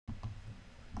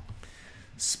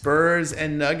Spurs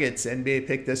and Nuggets. NBA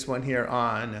picked this one here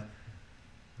on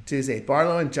Tuesday.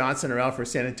 Barlow and Johnson are out for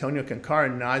San Antonio. Kankar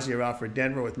and Najee are out for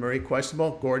Denver with Murray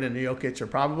questionable. Gordon and Jokic are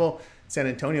probable. San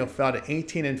Antonio fell to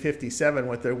 18-57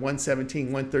 with their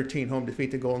 117-113 home defeat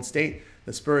to Golden State.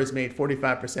 The Spurs made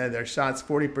 45% of their shots,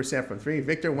 40% from three.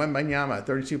 Victor Wembanyama,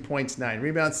 32 points, 9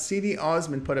 rebounds. C.D.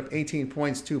 Osman put up 18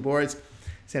 points, 2 boards.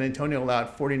 San Antonio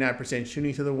allowed 49%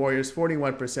 shooting to the Warriors,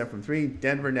 41% from three.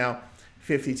 Denver now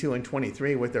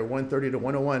 52-23 with their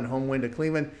 130-101 home win to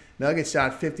Cleveland. Nuggets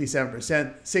shot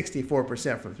 57%,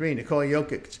 64% from three. Nikola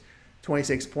Jokic,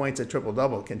 26 points, a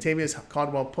triple-double. Kentavious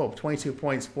Caldwell-Pope, 22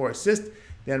 points, 4 assists.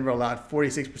 Denver allowed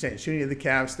 46% shooting to the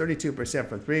Cavs, 32%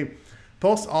 from three.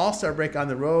 Post All-Star break on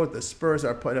the road, the Spurs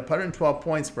are putting up 112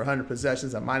 points per 100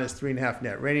 possessions, a -3.5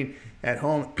 net rating. At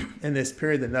home in this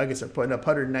period, the Nuggets are putting up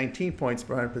 119 points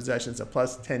per 100 possessions, a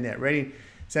 +10 net rating.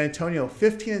 San Antonio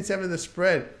 15-7 the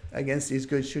spread against these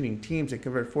good shooting teams and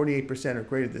convert 48% or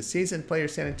greater this season. Player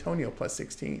San Antonio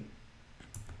 +16.